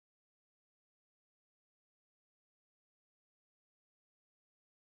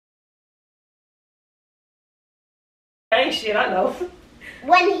ain't shit, I know.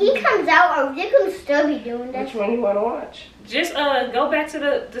 When he comes out, are we gonna still be doing this? Which one you want to watch? Just go back to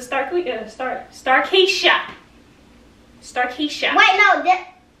the Starkeisha. Starkeisha. Wait, no,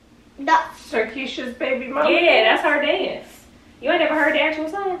 the Starkeisha's baby mama. Yeah, that's her dance. You ain't never heard the actual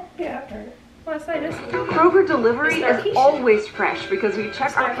song? Yeah, I've heard it. Well, I say this. Kroger delivery is always fresh because we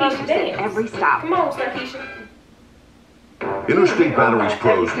check our produce at every stop. Come on, Starkeisha. Interstate Batteries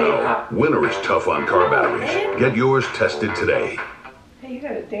pros know winter is tough on car batteries. Get yours tested today. Hey, you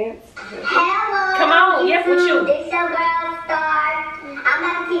gotta dance. Hello. Come on, yes, with you. This your girl Star. I'm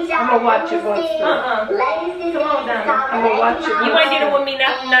gonna teach y'all. I'm gonna watch it once. Come on, Donna. I'm gonna watch it. You ain't did it with me,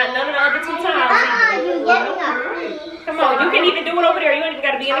 not none of the other 2 times. You getting up? Come on, you can even do it over there. You ain't even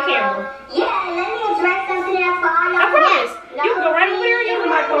gotta be in the camera. Yeah, let me address something that's for all I y'all. promise. You can go right over there.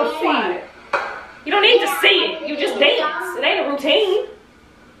 I'm not gonna see it. You don't need to see it. You just dance. It ain't a routine.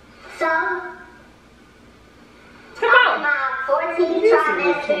 So, Come on. my 14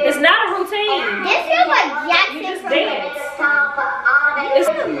 trimester. It's not a routine. This feels like Jackson You just from dance. time for all It's,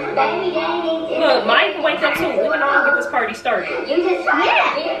 baby dating. look, Mike can wake up too. We can all get this party started. You just try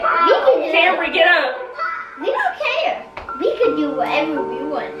to get out. We can do Camry, get up. We don't care. We can do whatever we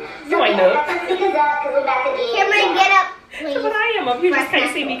want. You ain't know. Cameron, get up, please. But I am up. You just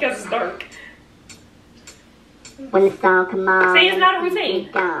can't see me because it's dark. When the song come on, See, it's not a routine.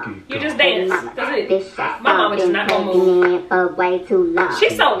 You just dance. That's it. My mama just not gonna move. for way too long.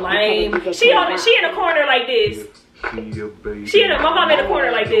 She's so lame. She in a corner like this. My mom in the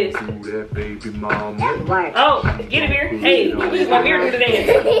corner like this. Oh, get him here. Hey, we just want Mirror to do the dance.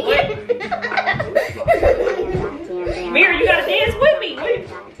 What? Mirror, you gotta dance with me. What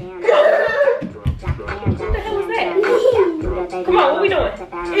the hell is that? Come on, what we doing?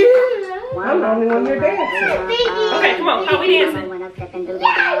 I'm the only one you're dancing. Okay, come on. How we dancing?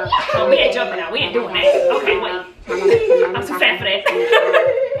 Oh, we ain't jumping out. We ain't doing that. Okay, wait. I'm too fat for that.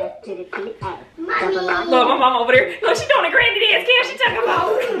 Look, my mom over there. Look, she doing a granny dance. Can she talking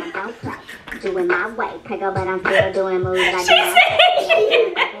about? Doing my way, pick up, but I'm still doing moves like She said.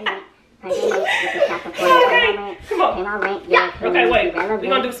 Okay, come on. Okay, wait. We're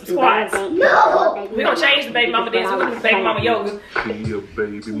gonna do some squats. No! We're gonna change the baby mama dance. We're gonna do baby mama yoga. Be a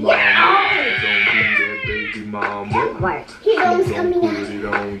baby mama. Don't be that baby mama. He's almost coming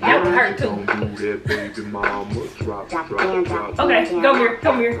out. That would hurt too. Don't do that baby mama. Drop, drop, drop. Okay, come here,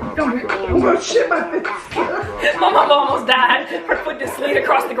 come here, come here. I'm gonna shit my pants. My mama almost died. Her foot just slid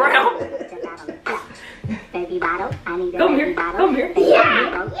across the ground. Baby bottle, I need a Come baby here, bottle. come here.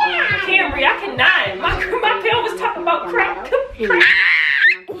 Yeah! Camry, I cannot. My pelvis talking about crack. Crack.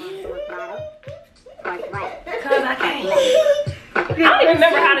 Cause I can't. I don't even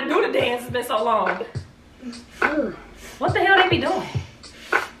remember how to do the dance. It's been so long. What the hell they be doing?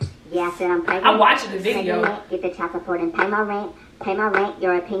 Yeah, I said I'm pregnant. I'm watching the video. Get the child support and pay my rent. Pay my rent.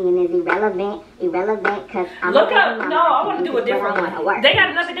 Your opinion is irrelevant. Irrelevant because I'm Look a up. baby No, mama. I want to do a different one. They got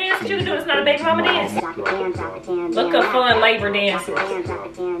another dance that you can do. It's not a baby mama dance. Drop it down, drop it down, Look down, up fun labor drop dances. it down, drop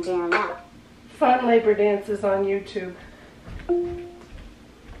it down, down, down. Fun labor dances on YouTube.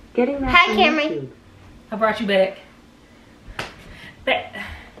 Getting that Hi, from Cameron. YouTube. I brought you back.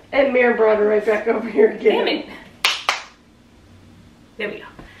 And Mir brought her right back over here again. Damn it. There we go.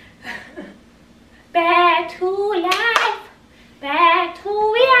 Back to life. Back to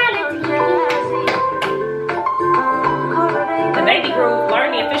reality. The baby groove.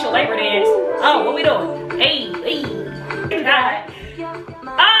 Learn the official labor dance. Oh, what we doing? Hey, hey. God.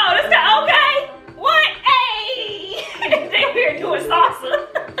 Oh, this guy. Okay. What? Hey. They here doing salsa.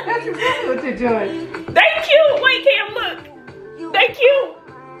 That's exactly what they're doing. They cute. Wait, Cam, look. They cute.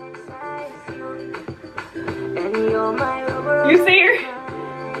 You see her?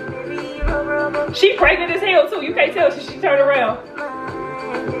 She pregnant as hell too. You can't tell she turned around.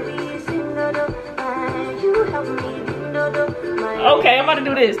 Okay, I'm about to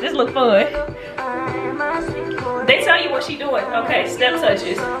do this. This look fun. They tell you what she doing. Okay, step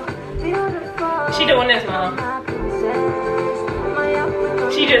touches. She doing this, Mom.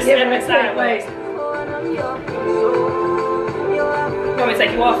 She just stepping sideways. You want me to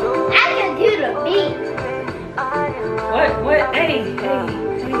take you off? I can do the beat. What? Hey.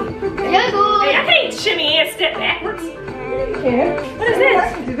 Hey, I can't shimmy and step backwards. Yeah. What is this? I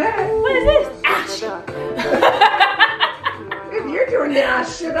can do that. What is this? Ouch. If you're doing that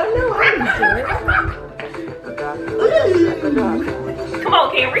shit, I know I can do it. Come on,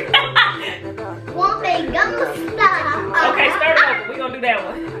 Camry. Want me gonna stop? Okay, start it over. We're gonna do that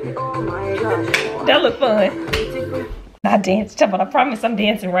one. That look fun. Not dance, but I promise I'm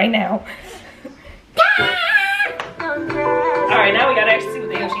dancing right now. Alright, now we gotta actually see what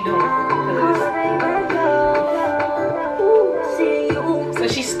the hell she's doing.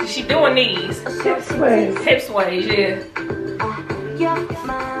 doing these. Hip sways. Hip sways, yeah.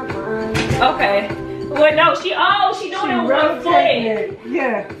 Okay. Well, no, she doing it with one foot. It.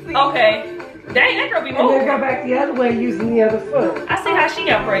 Yeah. Okay. Dang, that girl be And then moving. go back the other way using the other foot. I see how she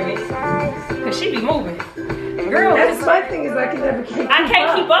got pregnant. Cause she be moving. Girl, That's my thing is I can never keep I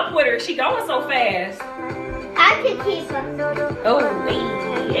can't keep up with her. She going so fast. I can keep up. Oh,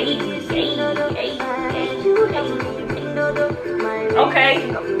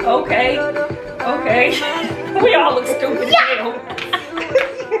 hey. Okay. We all look stupid as hell.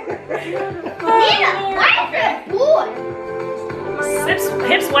 Nina, why is that boy?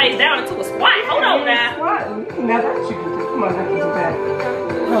 Hip sways down into a squat. Hold on now. What? Now that you can do. Come on, I can do that.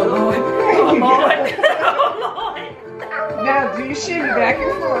 Oh Lord. Oh Lord. Oh Lord. Now do your shimmy back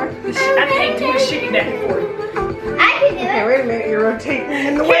and forth. I can't do the shitty back and forth. I can do Okay, it. wait a minute, you're rotating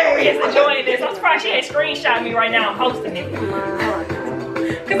in the Carrie way. is enjoying this. I'm surprised she ain't screenshot me right now. I'm posting it.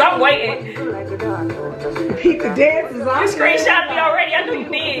 Cause I'm waiting. Pete the dance is You on. screenshot me already. I knew you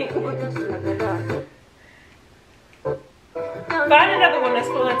did. Find another one that's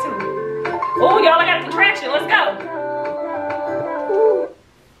fun too. Oh, y'all, I got a contraction. Let's go.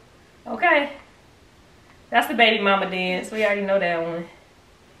 Okay. That's the baby mama dance. We already know that one.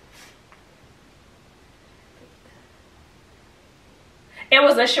 It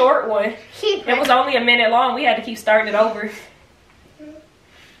was a short one. It was only a minute long. We had to keep starting it over.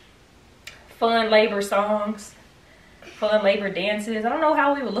 Fun labor songs. Fun labor dances. I don't know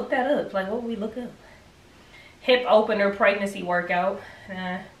how we would look that up. Like, what would we look up? Hip opener pregnancy workout.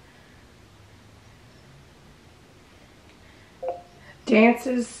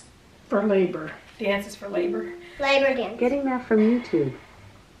 Dances for labor. Dances for labor. Labor dance. Getting that from YouTube.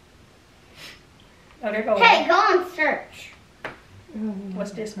 Oh, there goes. Hey, go on search.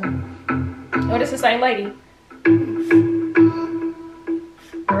 What's this one? Oh, this is the same lady.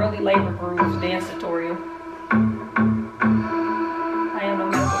 Early labor grooves dance tutorial. I am no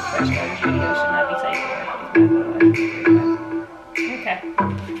medical professional. This video should not be taken. Okay.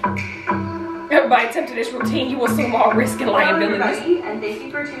 Everybody attempted this routine, you assume all risk and liabilities. Hello everybody, and thank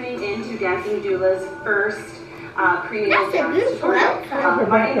you for tuning in to Dancing Doula's first prenatal That's a dance beautiful tutorial. outfit.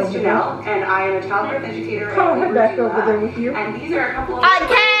 My name is Janelle, and I am a childbirth educator. Call and her back doula. over there with you. And these are a couple of Again,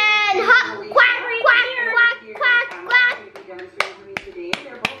 hot, quack, quack, quack, quack, quack. demonstrating for me today.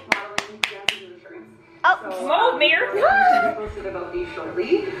 They're both modeling dancing insurance. Oh, Move, Mir. I'll post about these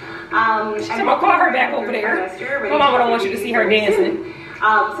shortly. She's gonna call her back over there. My mama don't want you to see her dancing.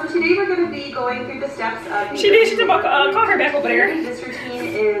 So today we're going to be going through the steps of. She did. She's about call her back over there. This routine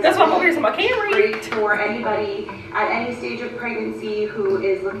is. That's why I'm over here, so my camera. Great for anybody at any stage of pregnancy who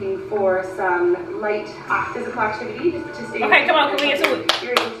is looking for some light physical activity just to stay. Okay, come on, can we get to it?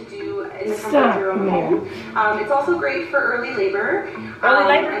 You're able to do in the comfort of your own home. It's also great for early labor. Early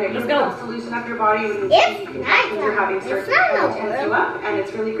labor? And it Let's really go. helps to loosen up your body when It's you're having start to nighttime. tense you up, and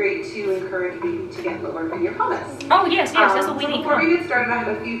it's really great to encourage baby to get lower in your pelvis. Oh, yes, that's what we So need. before we get started, I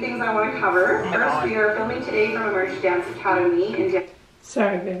have a few things I want to cover. First, we are filming today from Emerge Dance Academy in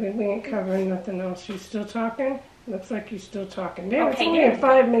Sorry, baby, we ain't covering nothing else. You still talking? Looks like you're still talking. Damn, it's Okay, only yeah. a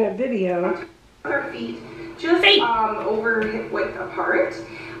 5-minute video. our feet just over hip width apart.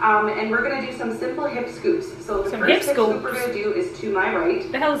 And we're going to do some simple hip scoops. So the Some first hip hip scoop scoops. we're going to do is to my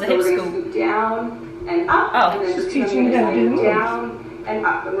right. The hell is a So hip we're scoop? going to scoop down and up. Oh. And then Just just teaching you how to do moves. down and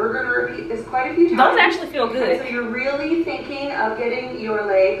up. And we're going to repeat this quite a few times. Those actually feel And so good. you're really thinking of getting your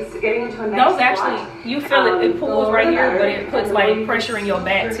legs, getting into a nice Those squat. actually, you feel it. It pulls right here, but it puts like pressure in your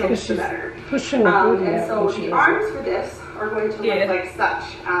back too. She's pushing the booty And out so when she the does arms for this are going to Yeah. look like such.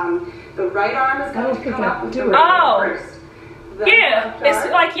 The right arm is I going don't to think come I up with do the it. right Oh. arm first. The Yeah, left it's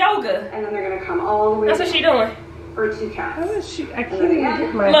arm, like yoga. and then they're going to come all the way That's what she doing. for 2 How counts. is she? I can't even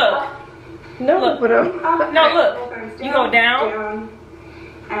get my. Look, No, look. but Up, No, and look. both arms You go down. down,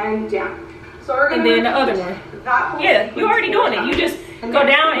 and down. So we're going and then the other one. Yeah, you already doing it. You just go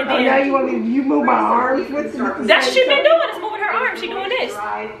down and Oh, now then. you want me to move my arms with the That's what she been doing. It's moving her arm. She doing this.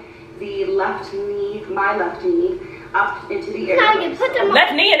 Drive the left knee, my left knee, up into the air. Now you put them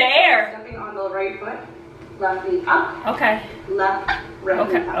Left knee in the air. Stepping on the right foot, left knee up, Okay. left, right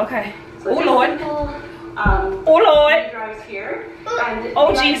Okay. knee up. Okay. So Oh just Lord. simple, Oh Lord. drives here. And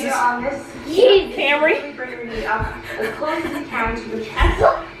Oh, the idea Jesus. On this, Camry. really bring your knee up as close as you can to the chest.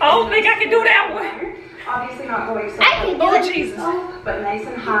 I don't think I can do that one. Obviously not going so I can do high, it. Jesus. but nice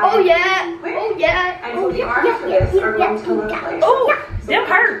and high. Oh yeah. Quick. Oh yeah. And Oh so the yeah. arms for this are going to look like Oh, so. them we're going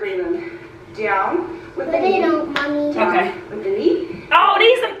to hurt. bring them down with the But they knee. don't, mommy. Down Okay. with the knee. Oh,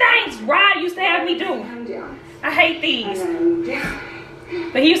 these some things Rod used to have me do. And down. I hate these. And down.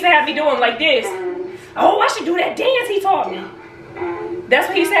 But he used to have me doing like this. And Oh, I should do that dance he taught me. and That's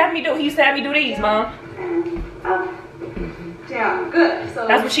what he used to have me do. He used to have me do these, Mom. And up, down. Good. So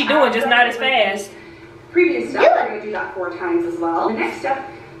That's what she doing, just not as fast. Previous step, we're going to do that 4 times as well. The next step,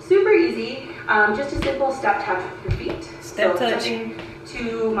 super easy, just a simple step touch with your feet. Step touch. Stepping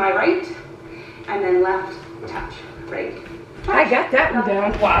to my right, and then left touch. Right. I got that one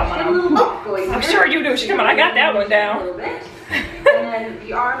down. Wow, Get a little Mom. bump going I'm there. sure you do. Come on, I got that one A down. little bit. And then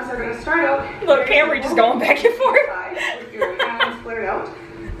the arms are going to start out. Look, Camry just going back and forth. With your hands flared out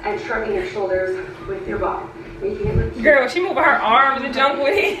and shrugging your shoulders with your body. Making it look cute. Girl, she moving her arms and junk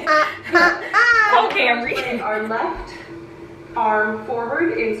with it. Oh, Camry. Our left arm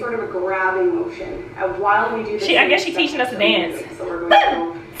forward in sort of a grabbing motion. And while we do this, I guess she's teaching us to dance. So we're going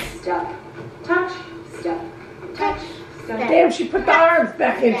to go step, touch, step, touch, step. Damn, she put the arms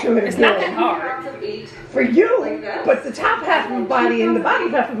back into it It's not that again. hard. Counts of 8. For you, Like this. but the top half of my body and the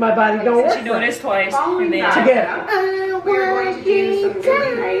bottom half of my body don't She work. doing this twice. Following And then that, Together. we're going to do some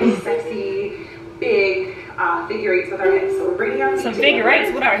really nice, sexy, big figure 8s with our hips. So we're bringing our feet some figure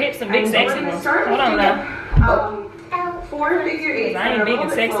together. 8s with our hips, some big And sexy we're gonna ones. start Hold on doing, now. 4 figure 8s. I ain't that are big a and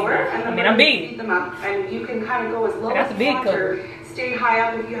little bit sexy slower, now. and then I mean, we're I'm gonna big. speed them up, and you can kind of go as low I got as the you big want, couple. or stay high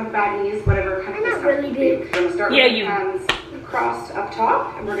up if you have bad knees, whatever kind of I'm not really big. We're gonna start Yeah, with you. hands crossed up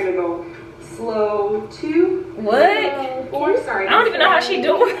top, and we're gonna go slow 2. What? 4, sorry. I don't even know how she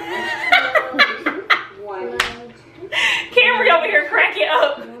do it. 1, Camry over here cracking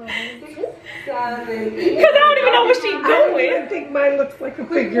up. 7, 8. Because I don't even know what she I doing. think mine looks like a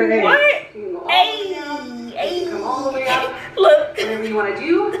figure 8. What? You can go all the way down, Hey, come all the way up. look. Whatever you want to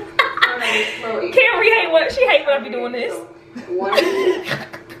do. Another slow 8. Camry she hate when I be doing this. 1,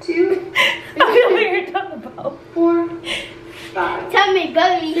 2, I feel weird talking about. 4, 5, Tell me,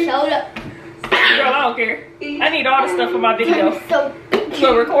 Bubby showed up. Girl, I don't care. I need all the stuff for my video. So You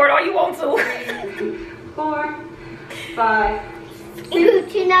gonna record all you want to. 4, 5,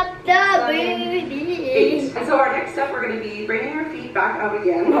 scooching up the 8. booty. And so our next step, we're going to be bringing our feet back out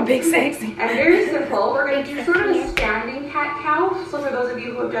again. My big sexy. And very simple, we're going to do sort of a standing cat-cow. So for those of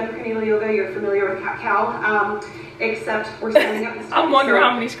you who have done prenatal yoga, you're familiar with cat-cow. Except we're standing up. I'm wondering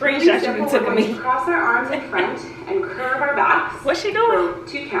how many screenshots you took of me. Cross our arms in front and curve our backs. What's she doing? For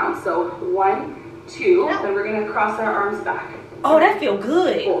 2 counts. So 1, 2. Then we're going to cross our arms back. Oh, that feel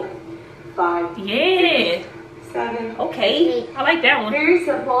good. 4, 5, Yeah. 7. Okay. I like that one. Very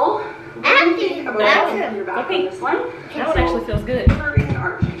simple. Really think about After. your back Okay. on this one. That one actually feels good. Curving and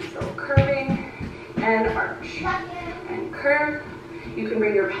arching. So curving and arch. And curve. You can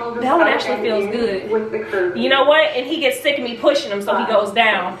bring your pelvis That one up actually and feels in good. with the curve. You know what? And he gets sick of me pushing him, so he goes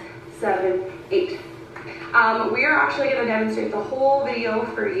down. 7, 8. We are actually going to demonstrate the whole video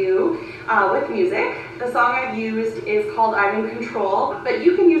for you with music. The song I've used is called I'm in Control, but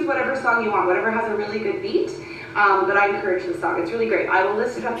you can use whatever song you want, whatever has a really good beat. But I encourage this song. It's really great. I will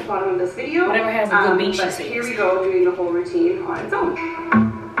list it at the bottom of this video. Whatever has a good beat, she but says. here we go, doing the whole routine on its own.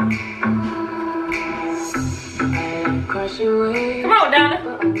 Come on, Donna.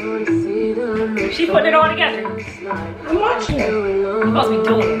 She putting it all together. I'm watching it. You're supposed to be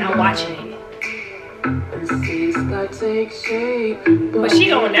doing it, not watching it. But she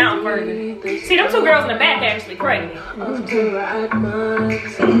going down further. See, them 2 girls in the back actually pregnant. I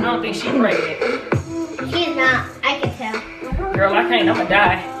don't think she's pregnant. She's not. I can tell. Girl, I can't. I'ma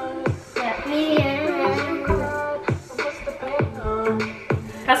die. Yeah, me.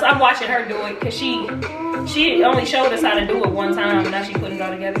 That's I'm watching her do it because she only showed us how to do it one time, and now she putting it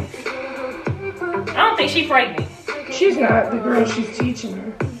all together. I don't think she's pregnant. She's not the girl she's teaching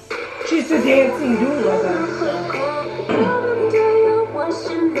her. She's the dancing doula though.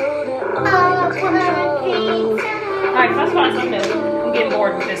 Alright, let's find something else. I'm getting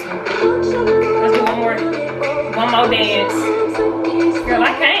bored with this one. Let's do one more dance. Girl,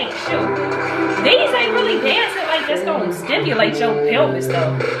 I can't. Shoot. These ain't really dancing like this. Don't stimulate your pelvis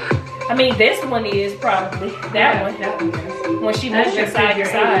though. I mean, this one is probably that one. When she moves from side to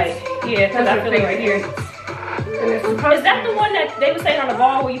side. Yeah, because I feel it right here. Is that the one that they were saying on the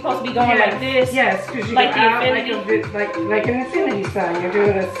ball where you're supposed to be going like this? Yes, because you Like go the out infinity? like an infinity sign. You're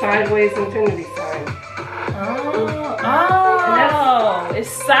doing a sideways infinity sign. Oh, it's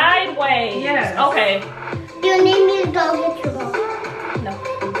sideways. Yes. Okay. You need me to go get your ball. No.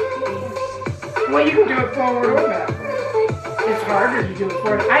 Well, you can do it forward or backward. It's harder to do it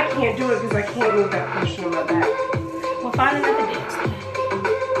forward. I can't do it because I can't move that portion of my back. We'll find another dance.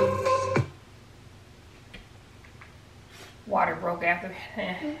 Water broke after.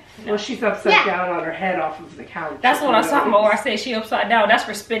 Well, she's upside down on her head off of the couch. That's what I was talking about where I said she upside down. That's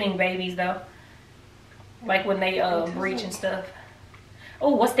for spinning babies though. Like when they breach and stuff.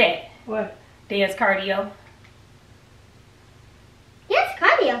 Oh, what's that? What? Dance cardio. Yes,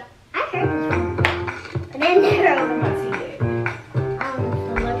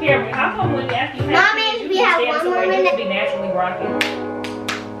 Cameron, how come when you ask you Mommy, you we can have stand one somewhere more you minute. can be naturally rocking?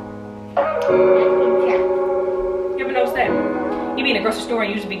 You ever notice that? You be in a grocery store and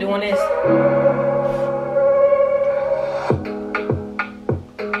you just be doing this.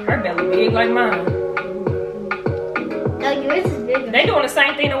 Her belly big like mine. No, yours is bigger. They doing the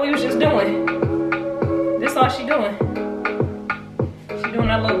same thing that we was just doing. This all she doing. She doing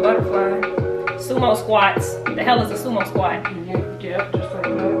that little butterfly. Sumo squats. The hell is a sumo squat? Yep, just like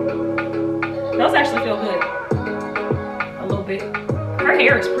that. Those actually feel good. A little bit. Her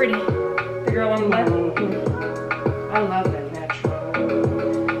hair is pretty. The girl on the left. I love that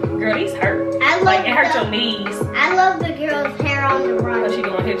natural. Girl, these hurt. I love Like, it hurts the- your knees. I love the girl's hair on the Oh, run. she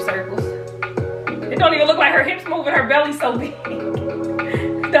doing hip circles. It don't even look like her hips moving, her belly's so big.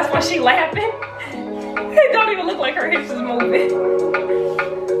 That's why she laughing. It don't even look like her hips is moving.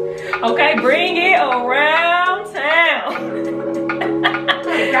 Okay, bring it around town.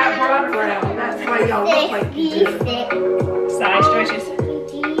 It got brought around. That's why y'all look like you do. Side stretches.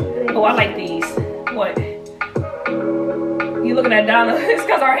 Oh, I like these. What? You looking at Donna? It's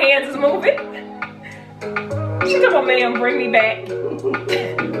because our hands is moving. She told my man, bring me back.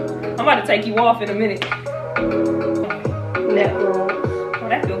 I'm about to take you off in a minute. Neck rolls. Oh,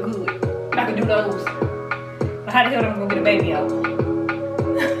 that feel good. I can do those. But how the hell am I gonna get a baby out?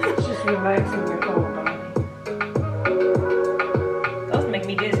 It's just relaxing your whole body. Those make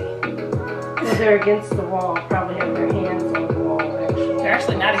me dizzy. Well, they're against the wall. Probably have their hands on the wall, actually. They're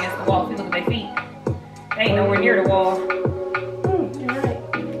actually not against the wall if you look at their feet. They ain't nowhere near the wall. You're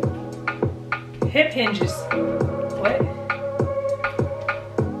right. Hip hinges. What?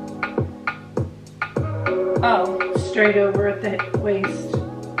 Oh, Straight over at the waist.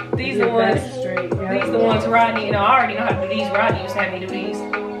 these Your the ones. back straight. Yeah. These the ones Rodney, you know, I already know how to do these. Rodney used to have me do these.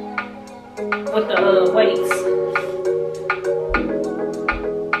 With the weights.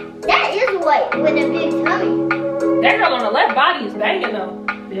 That is white with a big tummy. That girl on the left body is banging though.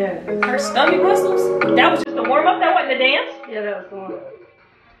 Yeah. Her stomach muscles. That was just a warm up, that wasn't a dance. Yeah, that was the one.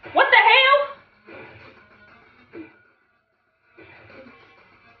 What the hell?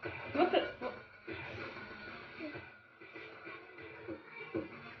 What the?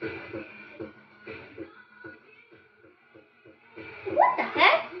 What the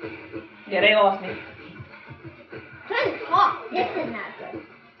heck? Yeah, they lost me. Trying to talk. This is not good.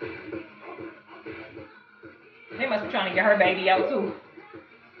 They must be trying to get her baby out too.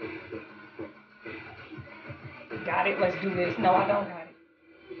 Got it, let's do this. No, I don't got it.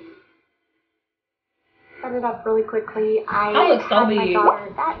 Set it up really quickly. I look so had my big.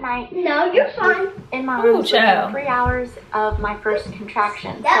 daughter that night No, you're fine. in my Ooh, room within child. 3 hours of my first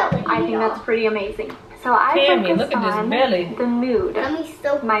contraction. That So would I be think that's awesome. pretty amazing. So I Tammy, focused look at this on belly. the mood. Tummy's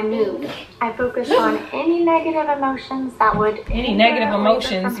so My mood. big. I focused on any negative emotions that would Any hinder negative or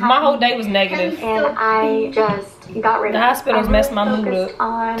emotions. from My whole happening. day was negative. And I just got rid The of it. hospitals I messed really my mood focused up.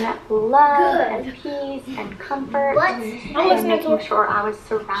 on love Good. and peace and comfort. What? I'm And listening to making her. sure I was She's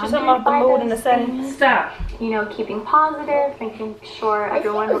surrounded talking about the by mood and the those setting. things. Stop. You know, keeping positive, making sure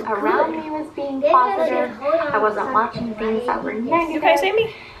everyone it was around good. me was being They positive. hold on I wasn't to watching something, things that were right? negative. You can't see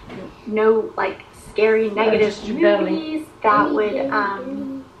me? No, like, scary, negative just your belly. movies that would,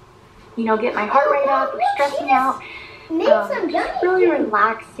 you know, get my heart rate up or stress me out. Make some Just gummy really bears.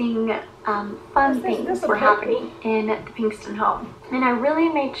 relaxing, fun things this a were puppy? happening in the Pinkston home. And I really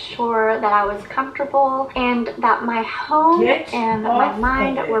made sure that I was comfortable and that my home Get and my off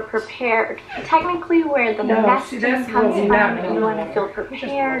mind of it. were prepared. Technically, where the No, see, nesting that's comes really from, not you normal. want to feel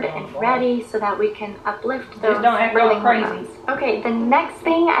prepared and ready so that we can uplift those Just don't act really all crazy. hormones. Okay, the next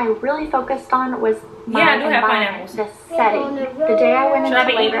thing I really focused on was my Yeah, I do have environment, pineapples. the setting. The day I went Should I into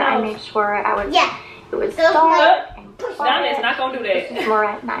be eating labor, I those? made sure I was. Yeah. It was Those dark might- and Donna is quiet. not gonna do This that. is more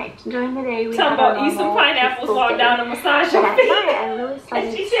at night. During the day, we Talking have about our eat some normal pineapples, peaceful fall day. down and massage But your at feet. night, I really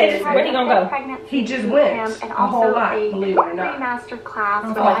started She said, to where he gonna go? pregnancy He just went. program and A whole also lot, a believe it or free not. master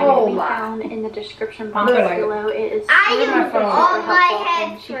class. So A I whole will be lot. found in the description I'm box gonna like it. below. It is I really use super all my helpful,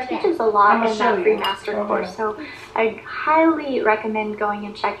 head and she for that. teaches a lot I'ma in show that free you. master Okay. course. So I highly recommend going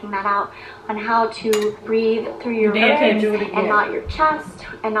and checking that out on how to breathe through your Dan can't ribs do it again. and not your chest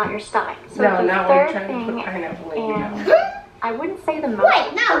and not your stomach. So No, the not when you're third trying to put thing, pineapple in your and mouth. I wouldn't say the most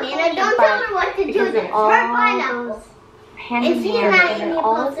Wait, no, Nana, don't tell me what to do. because This it all her pineapple. goes hand If in he's hand not and in it your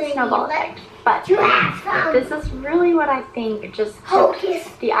all bowl, is a then snowball you let- effect. But You have some. this is really what I think just Focus.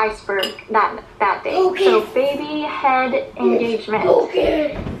 tipped the iceberg that day. Focus. So baby head engagement.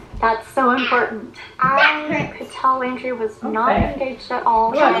 Okay. That's so important. I could tell Landry was not fat. engaged at all.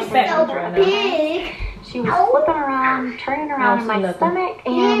 Look, I'm She fat. was So right now. big. she was flipping around, turning around in see my nothing. stomach,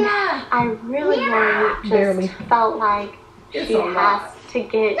 and Nana. I really just Barely. felt like It's she a lot. has to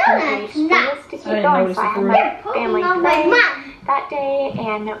get engaged for this to keep going. So I had my family pray that day,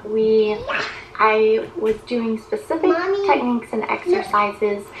 and I was doing specific techniques and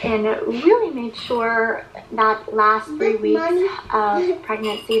exercises and really made sure that last 3 weeks of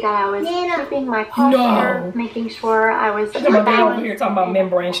pregnancy that I was keeping my posture, making sure I was over here talking about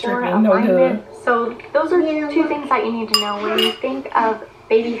membrane stripping. No good. So those are two things that you need to know when you think of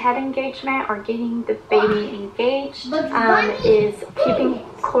baby head engagement or getting the baby engaged. Is keeping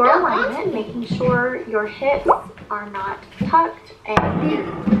core alignment, making sure your hips are not tucked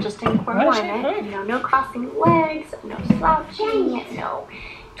and just in core alignment. You know, no crossing legs, no slouching, no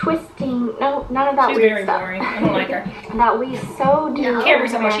twisting, no, none of that She's weird very stuff. boring. I don't like her. That we so do. Can't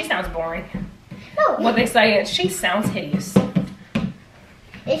read somebody. She sounds boring. What they say is she sounds hideous.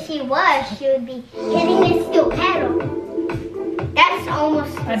 If she was, she would be hitting a steel pedal. That's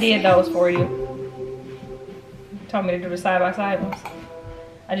almost. I did those for you. You told me to do the side by side ones.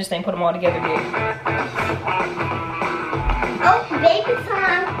 I just ain't put them all together yet. Oh, baby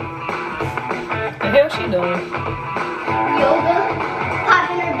time. The hell she doing? Yoga.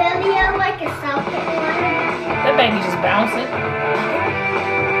 Popping her belly out like a South Carolina. That baby just bouncing.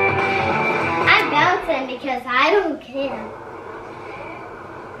 I'm bouncing because I don't care.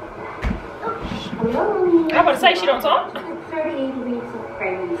 I'm about to say she don't talk. 38 weeks of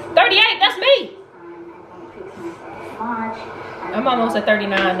pregnancy. 38, that's me. March. I'm almost at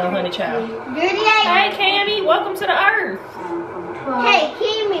 39 though, honey child. 38. Hey Cammy, welcome to the earth. Hey,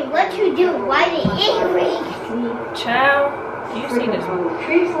 Kimmy, what you do? Why the angry? Child, you see this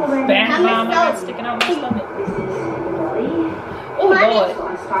bath bomb I got sticking out my stomach? Oh Lord. So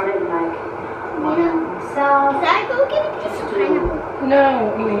I started myself. Did I go get a piece of pineapple? No.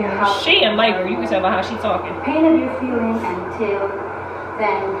 She in labor. You can tell by how she's talking. Pain of your feeling until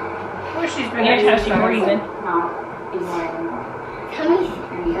then. Well, she's been That's how she's breathing. Not anymore. Tummy.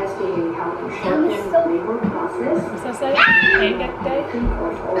 And investigating how to shorten the labor process. What's that say? Hey, that day?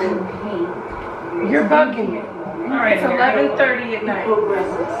 You're bugging me. All right, It's 11:30 at night. Go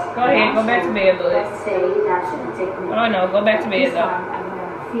ahead, go back to bed, bud. Oh no, go back to bed though.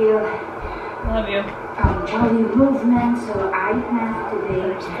 Love you. Body movement, so I have today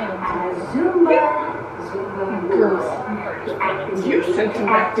Zumba moves. You sent him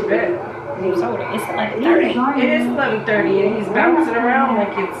back to bed. It's 11:30. It is 11:30 and he's bouncing around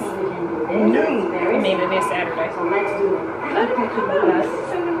like it's noon. Maybe this Saturday. So let's do it. Let him come on.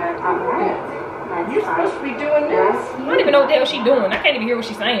 Send him back to bed. You're supposed to be doing this. I don't even know what the hell she's doing. I can't even hear what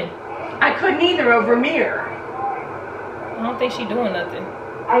she's saying. I couldn't either over mirror. I don't think she's doing nothing.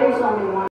 I just only want